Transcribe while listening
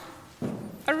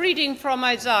A reading from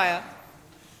Isaiah.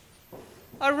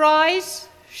 Arise,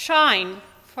 shine,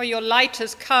 for your light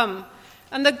has come,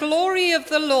 and the glory of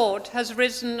the Lord has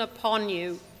risen upon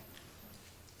you.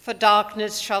 For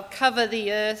darkness shall cover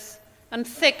the earth, and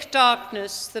thick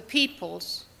darkness the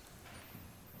peoples.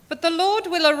 But the Lord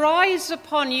will arise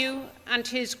upon you, and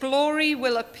his glory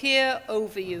will appear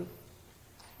over you.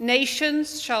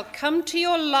 Nations shall come to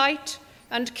your light,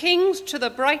 and kings to the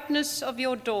brightness of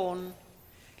your dawn.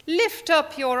 Lift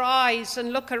up your eyes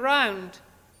and look around.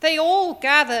 They all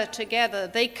gather together,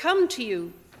 they come to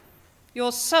you.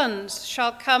 Your sons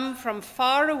shall come from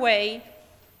far away,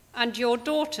 and your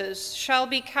daughters shall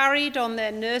be carried on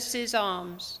their nurses'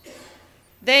 arms.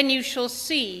 Then you shall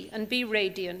see and be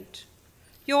radiant.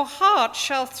 Your heart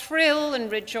shall thrill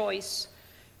and rejoice,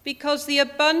 because the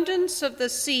abundance of the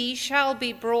sea shall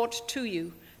be brought to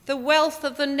you. The wealth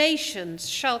of the nations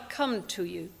shall come to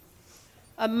you.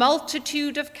 A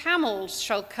multitude of camels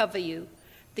shall cover you,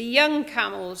 the young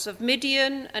camels of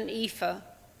Midian and Ephah.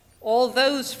 All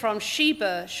those from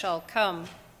Sheba shall come.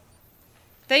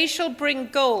 They shall bring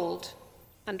gold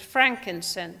and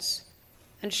frankincense,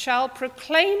 and shall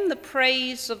proclaim the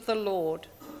praise of the Lord.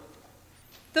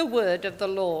 The word of the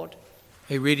Lord.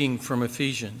 A reading from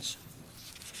Ephesians.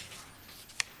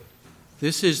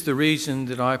 This is the reason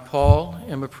that I, Paul,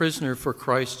 am a prisoner for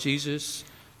Christ Jesus,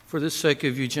 for the sake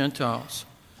of you Gentiles.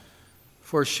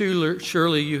 For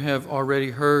surely you have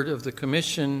already heard of the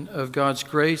commission of God's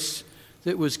grace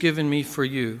that was given me for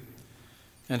you,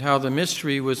 and how the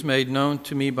mystery was made known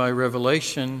to me by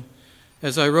revelation,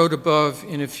 as I wrote above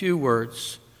in a few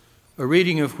words, a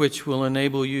reading of which will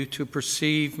enable you to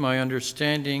perceive my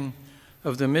understanding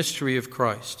of the mystery of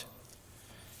Christ.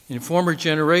 In former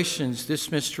generations,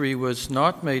 this mystery was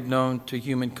not made known to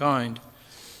humankind,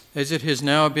 as it has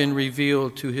now been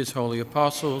revealed to his holy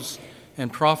apostles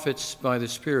and prophets by the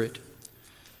Spirit.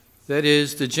 That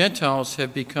is, the Gentiles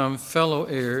have become fellow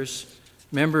heirs,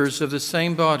 members of the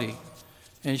same body,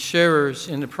 and sharers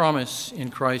in the promise in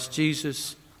Christ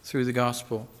Jesus through the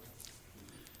gospel.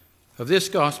 Of this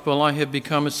gospel I have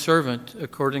become a servant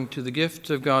according to the gift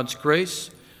of God's grace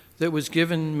that was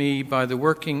given me by the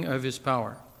working of his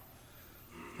power.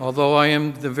 Although I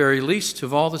am the very least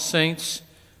of all the saints,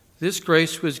 this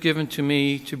grace was given to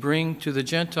me to bring to the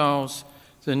Gentiles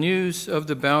the news of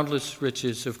the boundless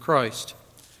riches of Christ,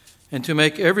 and to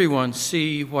make everyone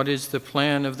see what is the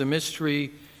plan of the mystery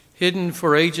hidden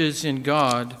for ages in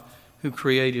God who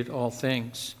created all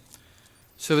things,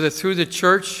 so that through the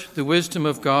church the wisdom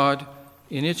of God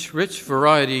in its rich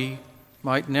variety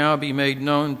might now be made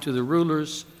known to the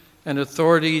rulers and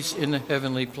authorities in the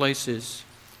heavenly places.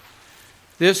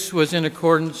 This was in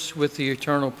accordance with the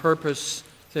eternal purpose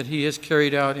that he has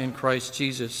carried out in Christ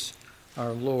Jesus,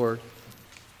 our Lord,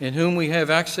 in whom we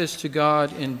have access to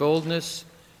God in boldness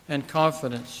and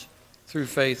confidence through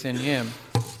faith in him.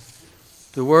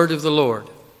 The word of the Lord.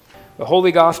 The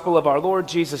Holy Gospel of our Lord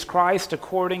Jesus Christ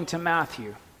according to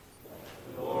Matthew.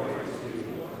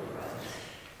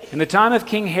 In the time of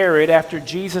King Herod, after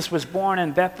Jesus was born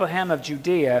in Bethlehem of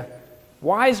Judea,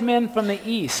 wise men from the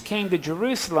east came to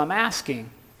Jerusalem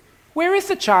asking, "Where is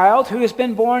the child who has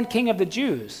been born King of the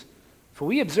Jews? For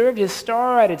we observed his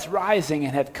star at its rising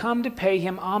and have come to pay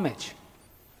him homage."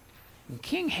 When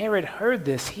King Herod heard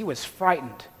this, he was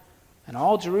frightened, and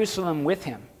all Jerusalem with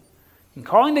him. And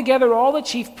calling together all the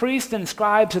chief priests and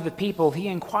scribes of the people, he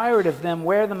inquired of them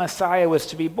where the Messiah was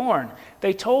to be born.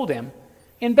 They told him,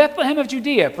 "In Bethlehem of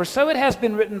Judea, for so it has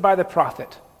been written by the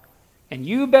prophet. And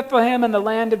you, Bethlehem, in the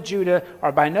land of Judah,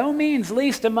 are by no means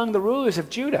least among the rulers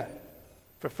of Judah.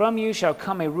 For from you shall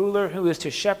come a ruler who is to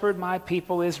shepherd my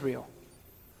people Israel."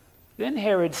 Then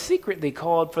Herod secretly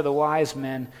called for the wise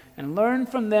men and learned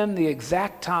from them the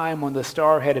exact time when the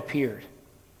star had appeared.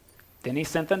 Then he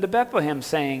sent them to Bethlehem,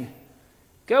 saying,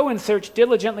 "Go and search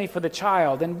diligently for the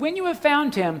child, and when you have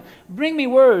found him, bring me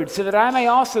word so that I may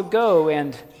also go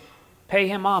and pay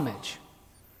him homage."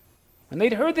 When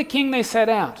they'd heard the king, they set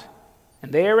out,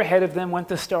 and there ahead of them went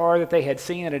the star that they had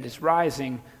seen at its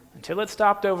rising, until it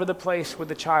stopped over the place where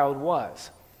the child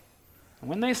was. And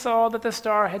when they saw that the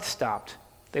star had stopped,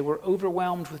 they were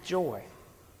overwhelmed with joy.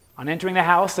 On entering the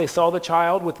house, they saw the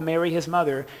child with Mary his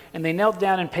mother, and they knelt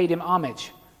down and paid him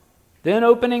homage. Then,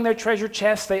 opening their treasure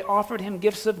chests, they offered him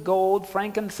gifts of gold,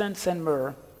 frankincense, and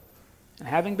myrrh. And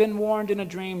having been warned in a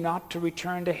dream not to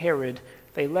return to Herod,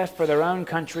 they left for their own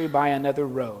country by another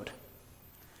road.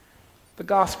 The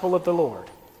Gospel of the Lord.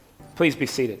 Please be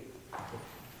seated.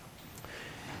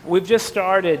 We've just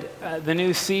started the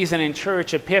new season in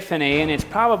church, Epiphany, and it's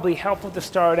probably helpful to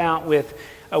start out with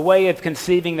a way of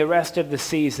conceiving the rest of the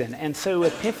season. And so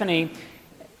Epiphany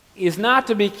is not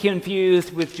to be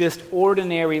confused with just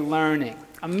ordinary learning.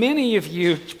 Many of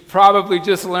you probably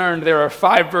just learned there are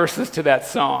 5 verses to that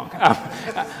song.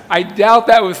 I doubt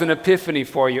that was an epiphany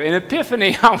for you. An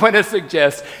epiphany, I want to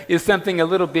suggest, is something a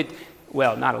little bit,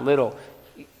 well, not a little,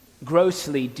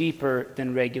 grossly deeper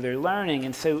than regular learning.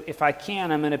 And so if I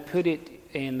can, I'm going to put it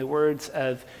in the words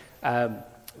of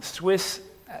Swiss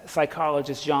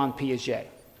psychologist Jean Piaget.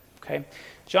 Okay?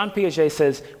 Jean Piaget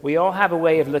says, we all have a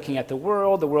way of looking at the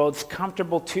world. The world's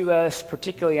comfortable to us,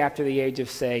 particularly after the age of,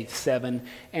 say, 7.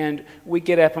 And we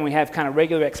get up and we have kind of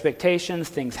regular expectations.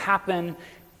 Things happen.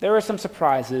 There are some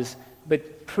surprises,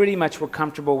 but pretty much we're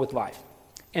comfortable with life.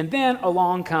 And then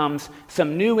along comes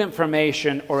some new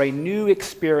information or a new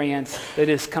experience that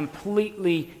is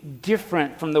completely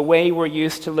different from the way we're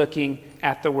used to looking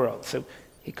at the world. So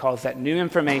he calls that new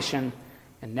information,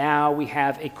 and now we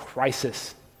have a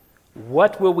crisis.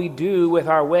 What will we do with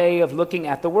our way of looking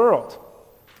at the world?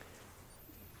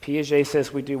 Piaget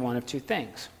says we do one of 2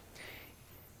 things.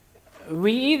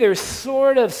 We either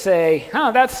sort of say,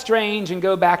 that's strange, and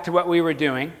go back to what we were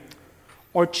doing,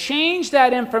 or change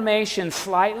that information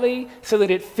slightly so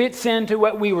that it fits into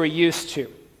what we were used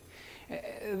to.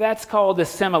 That's called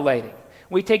assimilating.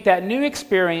 We take that new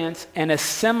experience and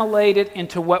assimilate it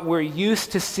into what we're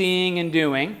used to seeing and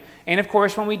doing. And of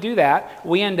course, when we do that,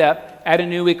 we end up at a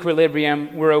new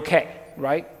equilibrium. We're okay,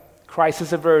 right?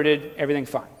 Crisis averted, everything's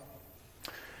fine.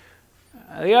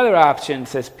 The other option,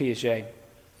 says Piaget,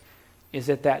 is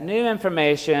that new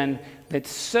information that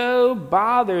so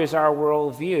bothers our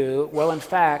worldview, well, in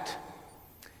fact,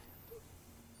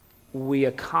 we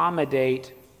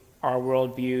accommodate our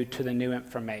worldview to the new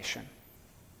information.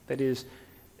 That is,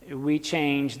 we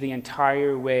change the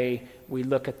entire way we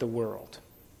look at the world.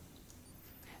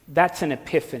 That's an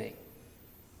epiphany,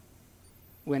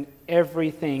 when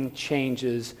everything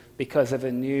changes because of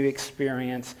a new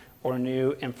experience or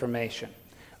new information.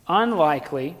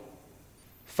 Unlikely,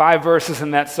 5 verses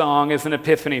in that song is an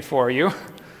epiphany for you.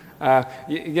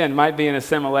 Again, might be an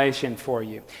assimilation for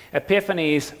you.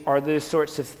 Epiphanies are those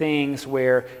sorts of things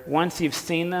where once you've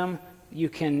seen them, you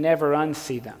can never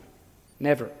unsee them.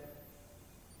 Never.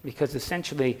 Because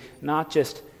essentially, not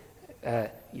just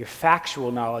your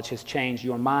factual knowledge has changed,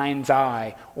 your mind's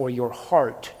eye or your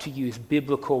heart, to use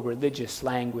biblical religious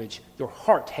language. Your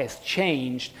heart has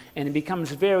changed, and it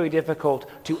becomes very difficult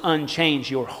to unchange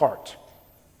your heart.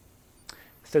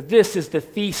 So this is the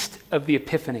feast of the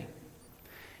Epiphany.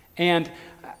 And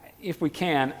if we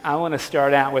can, I want to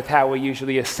start out with how we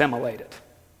usually assimilate it.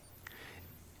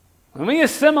 When we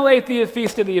assimilate the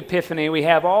Feast of the Epiphany, we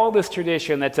have all this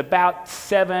tradition that's about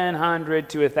 700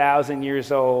 to 1,000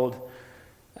 years old,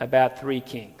 about 3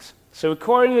 kings. So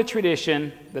according to the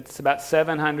tradition, that's about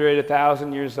 700,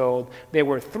 1,000 years old, there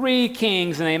were 3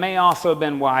 kings, and they may also have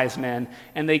been wise men,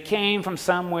 and they came from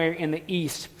somewhere in the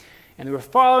east, and they were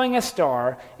following a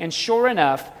star, and sure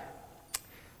enough,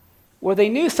 well, they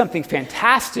knew something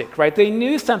fantastic, right? They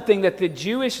knew something that the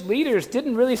Jewish leaders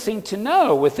didn't really seem to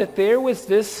know, was that there was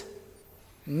this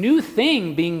new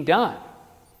thing being done.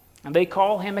 And they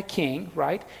call him a king,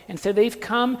 right? And so they've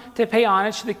come to pay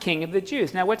homage to the king of the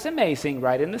Jews. Now, what's amazing,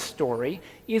 right, in the story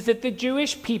is that the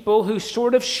Jewish people who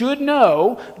sort of should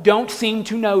know don't seem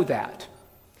to know that.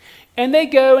 And they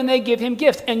go and they give him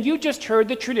gifts. And you just heard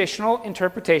the traditional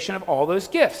interpretation of all those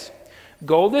gifts.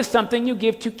 Gold is something you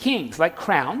give to kings, like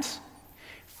crowns.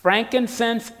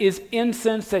 Frankincense is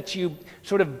incense that you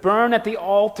sort of burn at the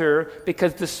altar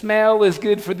because the smell is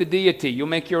good for the deity. You'll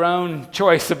make your own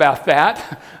choice about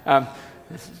that.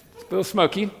 It's a little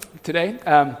smoky today.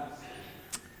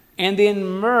 And then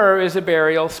myrrh is a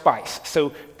burial spice.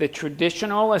 So the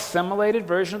traditional assimilated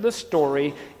version of the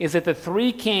story is that the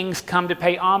 3 kings come to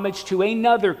pay homage to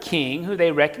another king who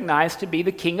they recognize to be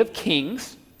the King of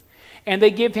Kings. And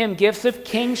they give him gifts of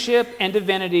kingship and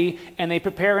divinity, and they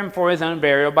prepare him for his own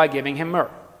burial by giving him myrrh.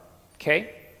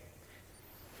 Okay?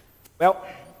 Well,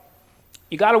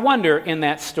 you got to wonder in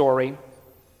that story,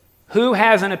 who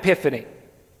has an epiphany?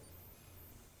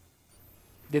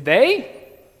 Did they?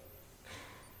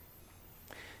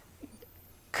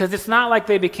 Because it's not like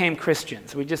they became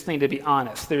Christians. We just need to be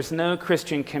honest. There's no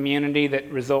Christian community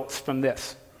that results from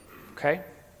this. Okay?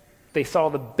 They saw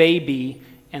the baby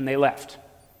and they left.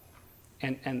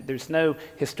 And there's no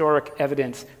historic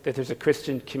evidence that there's a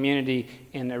Christian community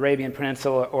in the Arabian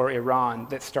Peninsula or Iran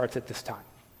that starts at this time.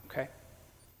 Okay?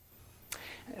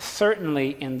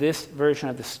 Certainly, in this version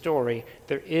of the story,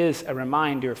 there is a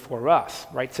reminder for us,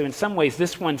 right? So in some ways,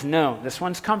 this one's known. This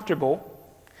one's comfortable,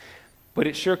 but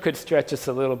it sure could stretch us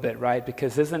a little bit, right?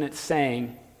 Because isn't it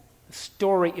saying, the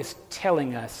story is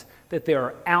telling us that there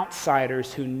are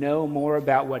outsiders who know more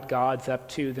about what God's up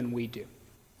to than we do.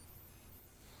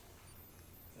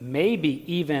 Maybe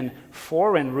even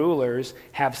foreign rulers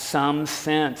have some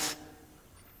sense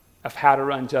of how to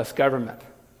run just government.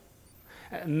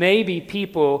 Maybe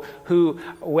people who,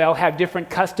 have different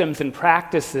customs and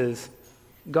practices,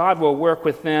 God will work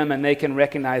with them and they can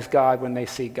recognize God when they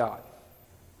see God.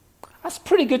 That's a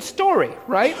pretty good story,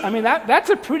 right? I mean, that's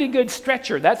a pretty good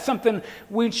stretcher. That's something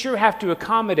we'd sure have to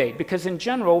accommodate because in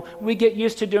general, we get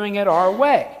used to doing it our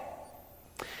way.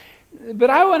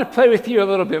 But I want to play with you a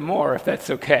little bit more, if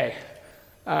that's okay.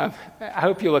 I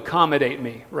hope you'll accommodate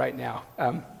me right now.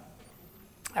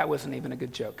 That wasn't even a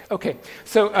good joke. Okay,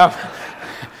 so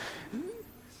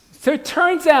it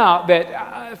turns out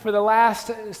that for the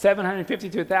last 750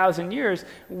 to 1,000 years,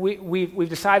 we've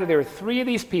decided there are three of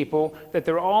these people, that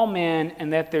they're all men,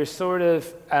 and that they're sort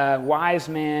of wise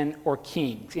men or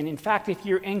kings. And in fact, if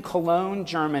you're in Cologne,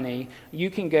 Germany, you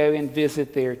can go and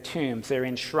visit their tombs. They're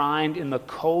enshrined in the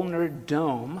Kölner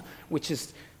Dome, which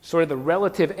is sort of the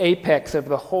relative apex of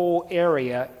the whole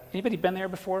area. Anybody been there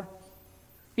before?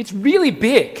 It's really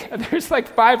big. There's like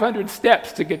 500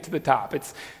 steps to get to the top.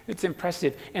 It's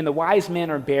impressive. And the wise men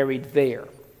are buried there.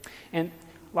 And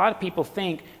a lot of people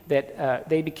think that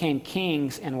they became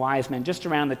kings and wise men just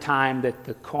around the time that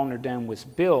the Kölner Dome was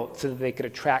built so that they could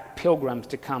attract pilgrims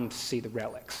to come see the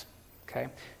relics. Okay?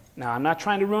 Now, I'm not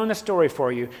trying to ruin the story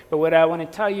for you, but what I want to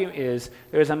tell you is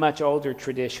there's a much older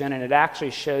tradition, and it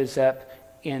actually shows up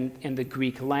in the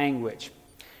Greek language.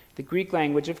 The Greek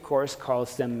language, of course,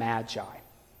 calls them magi.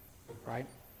 Right?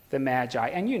 The Magi.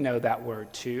 And you know that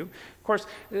word too. Of course,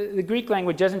 the Greek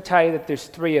language doesn't tell you that there's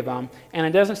three of them, and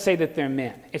it doesn't say that they're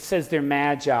men. It says they're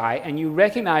Magi, and you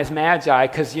recognize Magi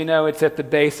because you know it's at the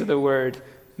base of the word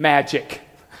magic.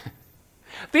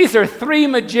 These are three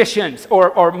magicians,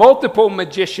 or multiple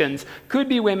magicians. Could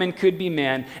be women, could be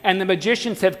men, and the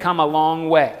magicians have come a long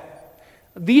way.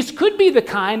 These could be the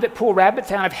kind that pull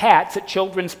rabbits out of hats at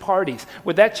children's parties.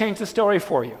 Would that change the story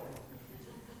for you?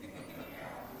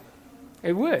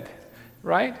 It would,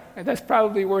 right? And that's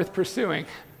probably worth pursuing.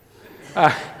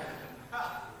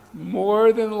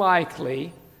 More than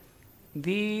likely,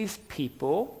 these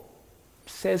people,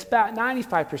 says about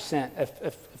 95%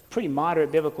 of pretty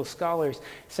moderate biblical scholars,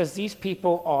 says these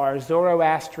people are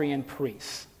Zoroastrian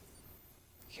priests.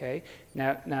 Okay?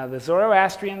 Now the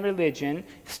Zoroastrian religion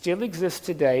still exists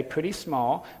today, pretty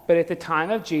small, but at the time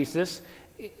of Jesus,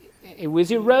 it was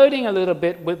eroding a little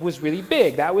bit, but was really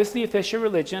big. That was the official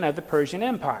religion of the Persian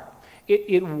Empire.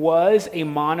 It was a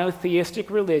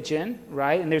monotheistic religion,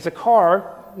 right? And there's a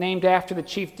car named after the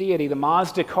chief deity. The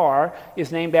Mazda car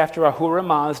is named after Ahura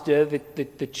Mazda,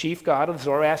 the chief god of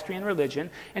Zoroastrian religion.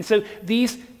 And so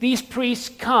these priests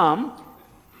come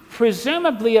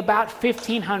presumably about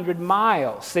 1,500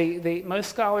 miles. Most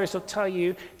scholars will tell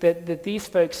you that these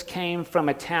folks came from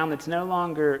a town that's no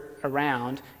longer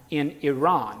around in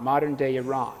Iran, modern-day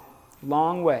Iran.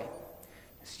 Long way.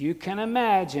 So you can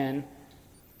imagine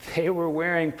they were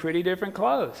wearing pretty different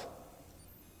clothes.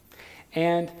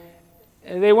 And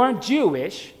they weren't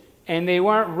Jewish, and they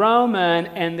weren't Roman,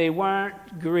 and they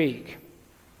weren't Greek.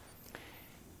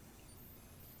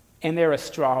 And they're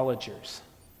astrologers.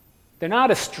 They're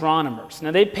not astronomers. Now,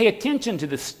 they pay attention to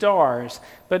the stars,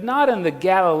 but not in the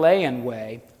Galilean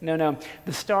way. No.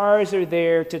 The stars are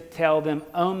there to tell them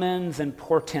omens and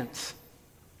portents.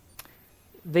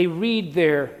 They read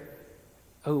their,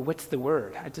 what's the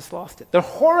word? I just lost it. Their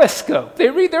horoscope.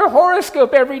 They read their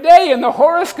horoscope every day, and the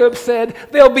horoscope said,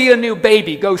 there'll be a new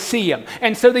baby, go see him.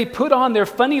 And so they put on their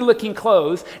funny-looking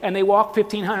clothes, and they walk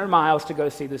 1,500 miles to go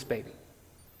see this baby.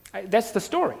 That's the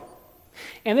story.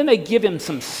 And then they give him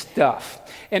some stuff.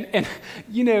 And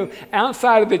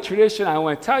outside of the tradition, I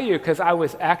want to tell you, because I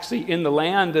was actually in the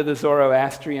land of the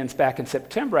Zoroastrians back in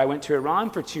September. I went to Iran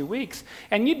for 2 weeks.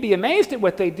 And you'd be amazed at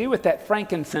what they do with that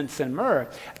frankincense and myrrh.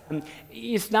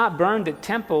 It's not burned at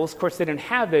temples. Of course, they don't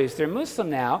have those. They're Muslim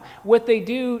now. What they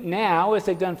do now, as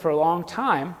they've done for a long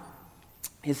time,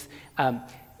 is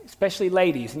especially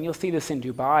ladies, and you'll see this in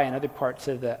Dubai and other parts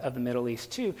of the Middle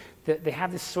East too, that they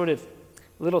have this sort of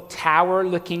little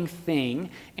tower-looking thing,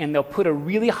 and they'll put a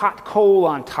really hot coal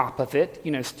on top of it,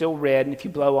 still red, and if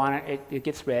you blow on it, it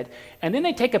gets red. And then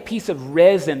they take a piece of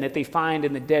resin that they find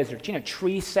in the desert,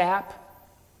 tree sap,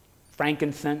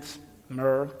 frankincense,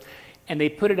 myrrh, and they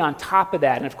put it on top of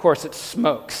that, and of course it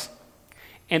smokes.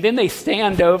 And then they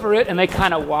stand over it, and they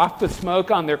kind of waft the smoke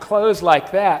on their clothes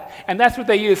like that, and that's what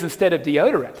they use instead of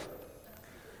deodorant.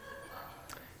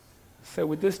 So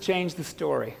would this change the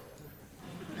story?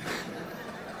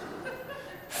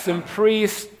 Some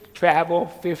priests travel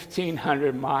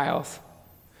 1,500 miles,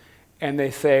 And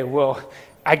they say, well,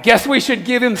 I guess we should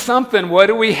give him something. What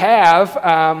do we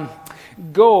have?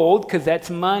 Gold, because that's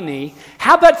money.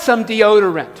 How about some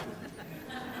deodorant?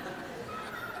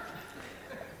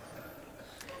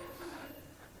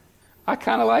 I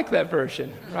kind of like that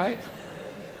version, right?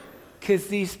 Because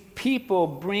these people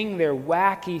bring their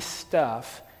wacky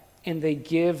stuff and they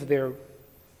give their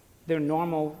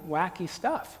normal wacky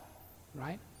stuff,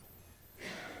 right?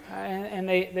 And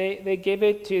they give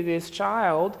it to this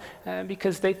child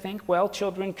because they think, well,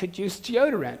 children could use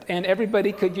deodorant and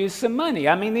everybody could use some money.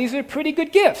 I mean, these are pretty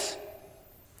good gifts.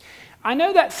 I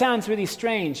know that sounds really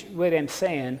strange, what I'm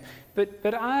saying,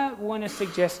 but I want to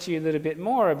suggest to you a little bit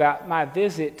more about my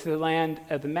visit to the land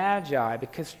of the Magi,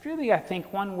 because really I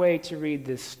think one way to read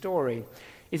this story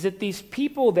is that these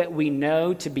people that we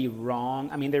know to be wrong,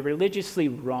 I mean, they're religiously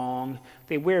wrong,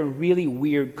 they wear really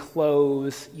weird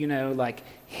clothes, like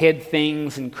head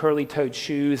things and curly-toed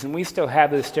shoes, and we still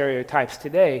have those stereotypes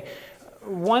today.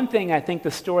 One thing I think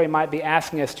the story might be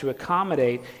asking us to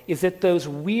accommodate is that those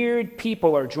weird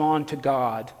people are drawn to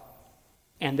God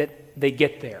and that they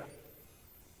get there.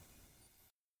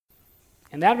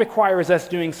 And that requires us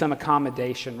doing some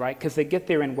accommodation, right? Because they get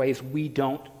there in ways we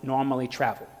don't normally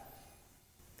travel.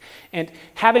 And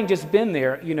having just been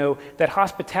there, that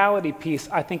hospitality piece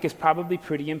I think is probably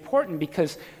pretty important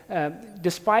because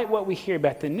despite what we hear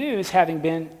about the news, having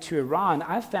been to Iran,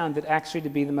 I've found it actually to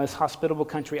be the most hospitable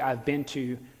country I've been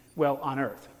to, on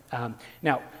earth.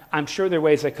 Now, I'm sure there are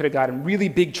ways I could have gotten in really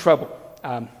big trouble.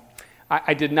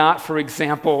 I did not, for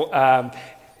example,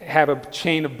 have a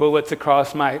chain of bullets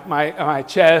across my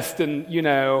chest and,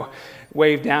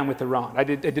 wave down with Iran. I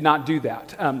did not do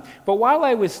that. But while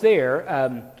I was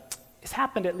there, it's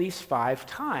happened at least 5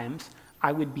 times.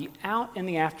 I would be out in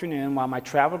the afternoon while my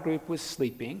travel group was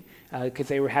sleeping because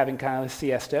they were having kind of a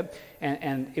siesta,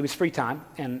 and it was free time,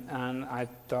 and I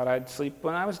thought I'd sleep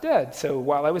when I was dead. So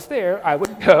while I was there, I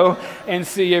would go and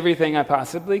see everything I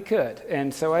possibly could.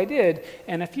 And so I did,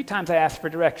 and a few times I asked for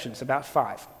directions, about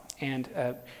 5. And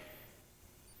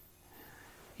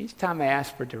each time I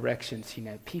asked for directions,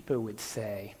 people would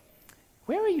say,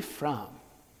 "Where are you from?"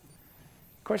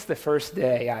 Of course, the first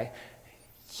day,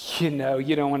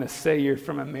 you don't want to say you're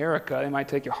from America. They might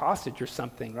take you hostage or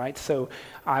something, right? So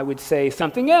I would say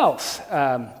something else,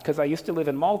 because I used to live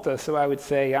in Malta, so I would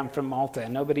say I'm from Malta,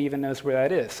 and nobody even knows where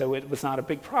that is, so it was not a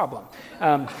big problem.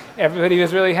 Everybody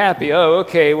was really happy. Oh,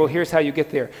 okay, well, here's how you get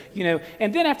there.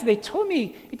 And then after they told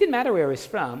me, it didn't matter where I was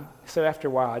from, so after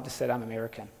a while, I just said I'm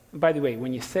American. By the way,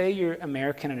 when you say you're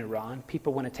American in Iran,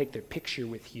 people want to take their picture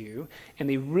with you, and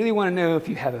they really want to know if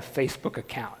you have a Facebook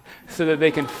account so that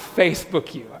they can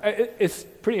Facebook you. It's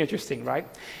pretty interesting, right?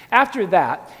 After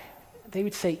that, they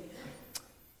would say,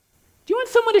 "Do you want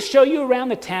someone to show you around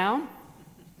the town?"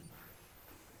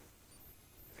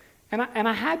 And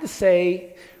I had to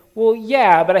say, "Well,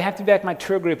 yeah, but I have to be back to my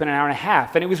tour group in an hour and a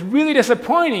half." And it was really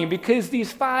disappointing because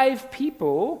these 5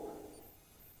 people,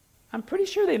 I'm pretty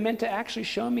sure they meant to actually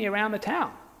show me around the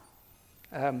town.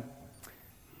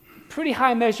 Pretty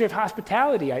high measure of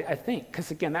hospitality, I think, because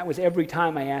again, that was every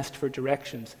time I asked for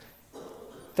directions.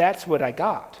 That's what I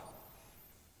got.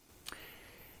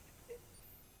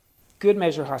 Good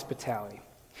measure of hospitality.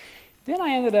 Then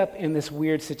I ended up in this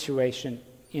weird situation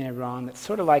in Iran that's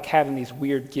sort of like having these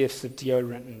weird gifts of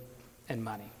deodorant and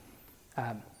money.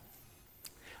 I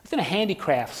was in a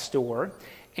handicraft store,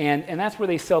 and that's where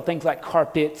they sell things like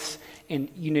carpets and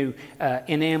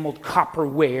enameled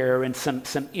copperware and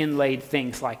some inlaid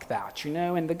things like that.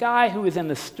 And the guy who was in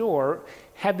the store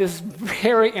had this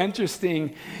very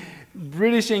interesting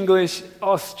British English,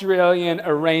 Australian,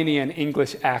 Iranian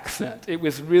English accent. It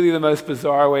was really the most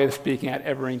bizarre way of speaking I'd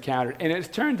ever encountered. And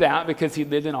it turns out because he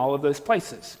lived in all of those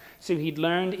places. So he'd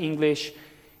learned English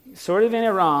sort of in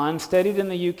Iran, studied in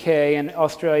the UK and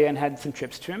Australia, and had some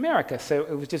trips to America. So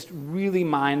it was just really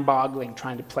mind-boggling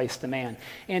trying to place the man.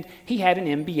 And he had an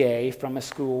MBA from a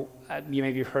school, you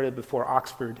maybe have heard of before,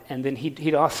 Oxford. And then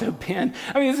he'd also been,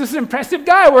 this is an impressive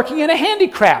guy working in a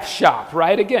handicraft shop,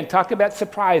 right? Again, talk about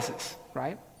surprises,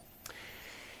 right?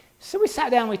 So we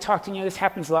sat down and we talked, and this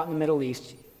happens a lot in the Middle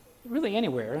East, really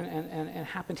anywhere, and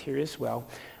happened here as well.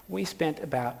 We spent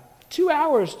about 2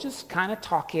 hours just kind of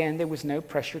talking. There was no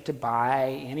pressure to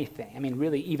buy anything.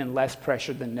 Really even less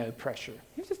pressure than no pressure.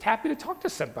 He was just happy to talk to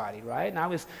somebody, right? And I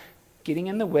was getting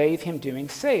in the way of him doing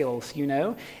sales,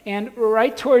 And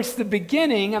right towards the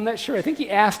beginning, I'm not sure, I think he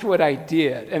asked what I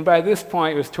did. And by this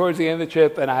point, it was towards the end of the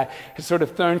trip, and I had sort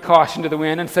of thrown caution to the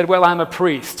wind and said, "Well, I'm a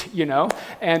priest,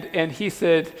 And he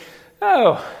said,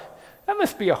 "Oh, that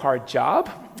must be a hard job."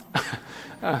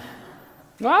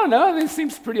 Well, I don't know. This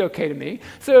seems pretty okay to me.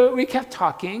 So we kept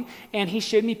talking, and he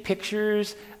showed me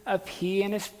pictures of he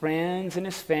and his friends and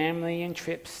his family and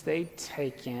trips they'd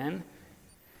taken.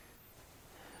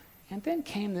 And then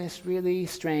came this really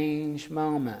strange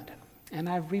moment. And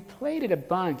I've replayed it a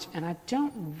bunch, and I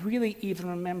don't really even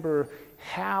remember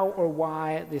how or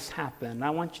why this happened. I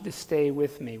want you to stay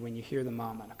with me when you hear the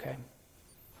moment, okay?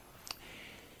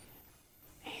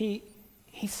 He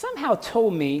somehow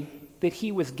told me that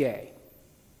he was gay,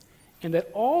 and that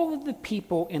all of the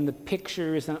people in the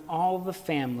pictures and all of the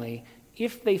family,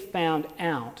 if they found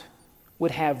out,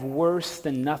 would have worse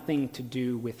than nothing to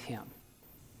do with him.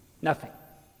 Nothing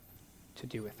to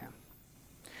do with him.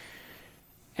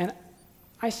 And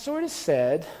I sort of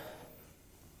said,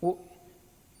 well,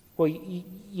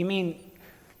 you mean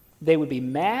they would be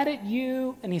mad at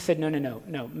you? And he said,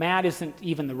 no, mad isn't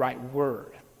even the right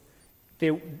word.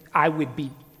 I would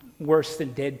be worse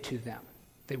than dead to them.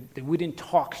 They wouldn't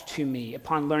talk to me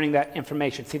upon learning that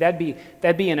information. See, that'd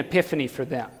be an epiphany for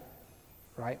them,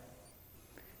 right?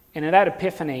 And in that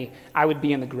epiphany, I would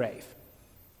be in the grave.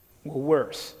 Well,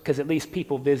 worse, because at least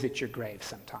people visit your grave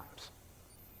sometimes.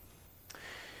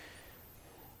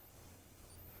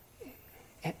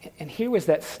 And here was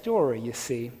that story, you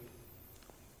see,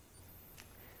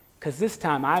 because this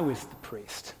time I was the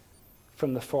priest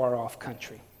from the far-off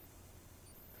country.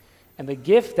 And the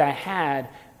gift I had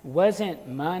wasn't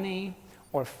money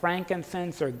or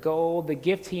frankincense or gold. The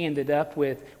gift he ended up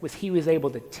with was he was able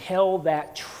to tell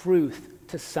that truth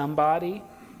to somebody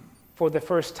for the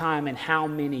first time in how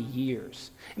many years.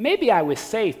 Maybe I was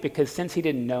safe because since he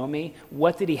didn't know me,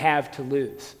 what did he have to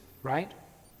lose, right?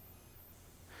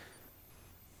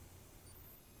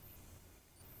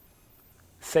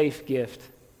 Safe gift,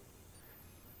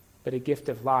 but a gift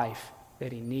of life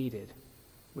that he needed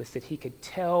was that he could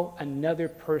tell another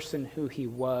person who he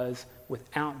was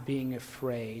without being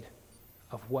afraid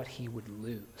of what he would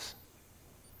lose.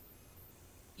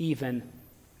 Even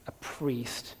a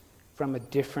priest from a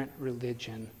different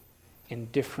religion in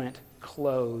different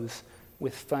clothes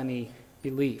with funny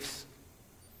beliefs.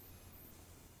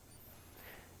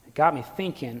 It got me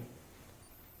thinking,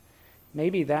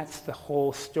 maybe that's the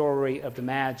whole story of the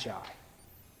Magi.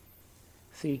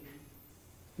 See,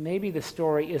 maybe the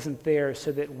story isn't there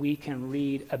so that we can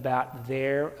read about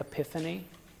their epiphany.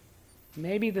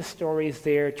 Maybe the story is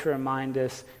there to remind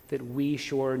us that we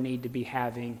sure need to be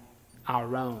having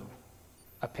our own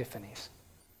epiphanies.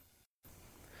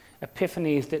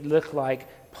 Epiphanies that look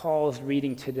like Paul's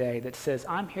reading today that says,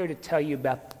 I'm here to tell you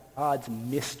about God's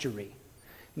mystery.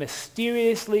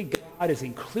 Mysteriously, God is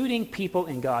including people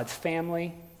in God's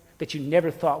family that you never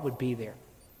thought would be there.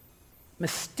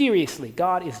 Mysteriously,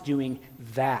 God is doing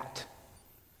that.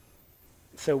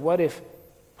 So what if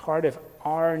part of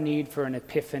our need for an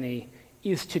epiphany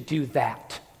is to do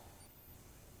that?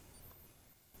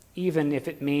 Even if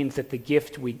it means that the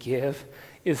gift we give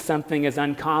is something as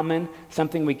uncommon,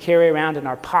 something we carry around in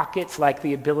our pockets, like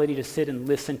the ability to sit and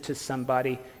listen to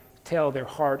somebody tell their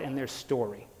heart and their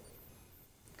story.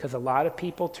 Because a lot of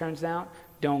people, turns out,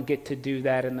 don't get to do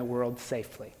that in the world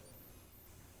safely.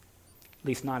 At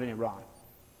least not in Iran.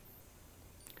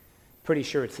 Pretty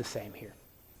sure it's the same here.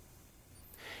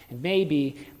 And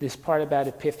maybe this part about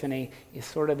Epiphany is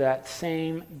sort of that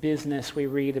same business we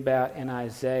read about in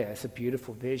Isaiah. It's a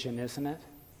beautiful vision, isn't it?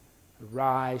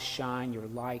 Arise, shine, your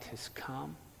light has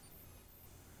come.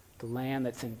 The land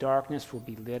that's in darkness will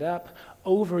be lit up.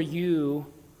 Over you,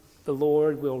 the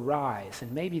Lord will rise.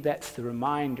 And maybe that's the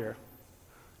reminder.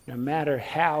 No matter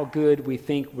how good we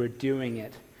think we're doing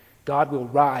it, God will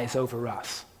rise over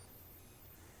us.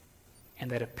 And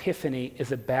that Epiphany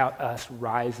is about us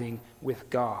rising with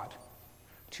God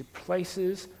to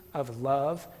places of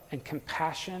love and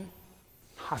compassion,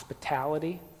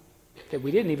 hospitality that we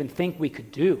didn't even think we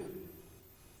could do.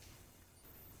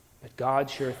 But God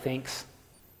sure thinks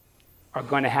are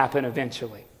going to happen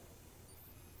eventually.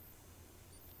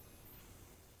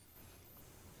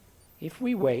 If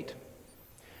we wait,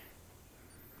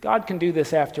 God can do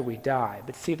this after we die.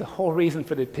 But see, the whole reason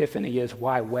for the Epiphany is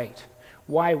why wait?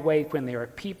 Why wait when there are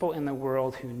people in the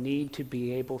world who need to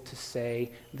be able to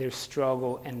say their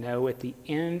struggle and know at the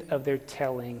end of their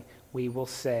telling we will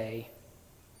say,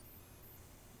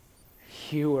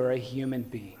 you are a human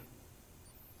being.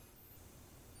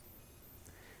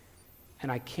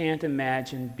 And I can't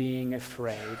imagine being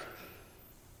afraid.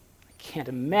 I can't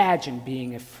imagine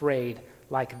being afraid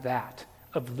like that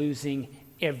of losing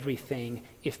everything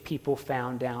if people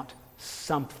found out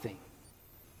something.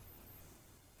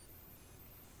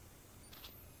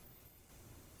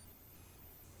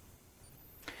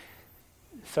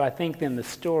 So I think then the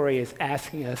story is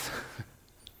asking us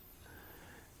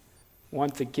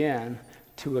once again,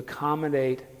 to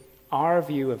accommodate our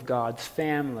view of God's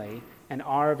family and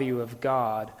our view of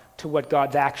God to what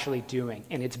God's actually doing,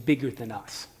 and it's bigger than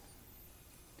us.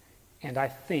 And I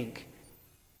think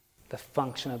the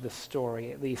function of the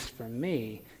story, at least for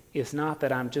me, is not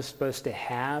that I'm just supposed to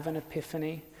have an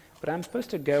epiphany, but I'm supposed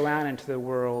to go out into the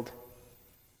world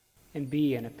and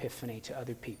be an epiphany to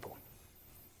other people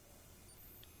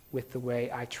with the way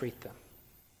I treat them.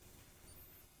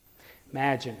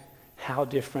 Imagine how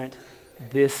different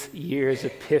this year's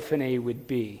epiphany would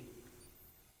be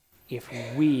if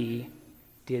we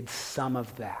did some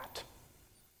of that.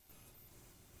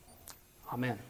 Amen.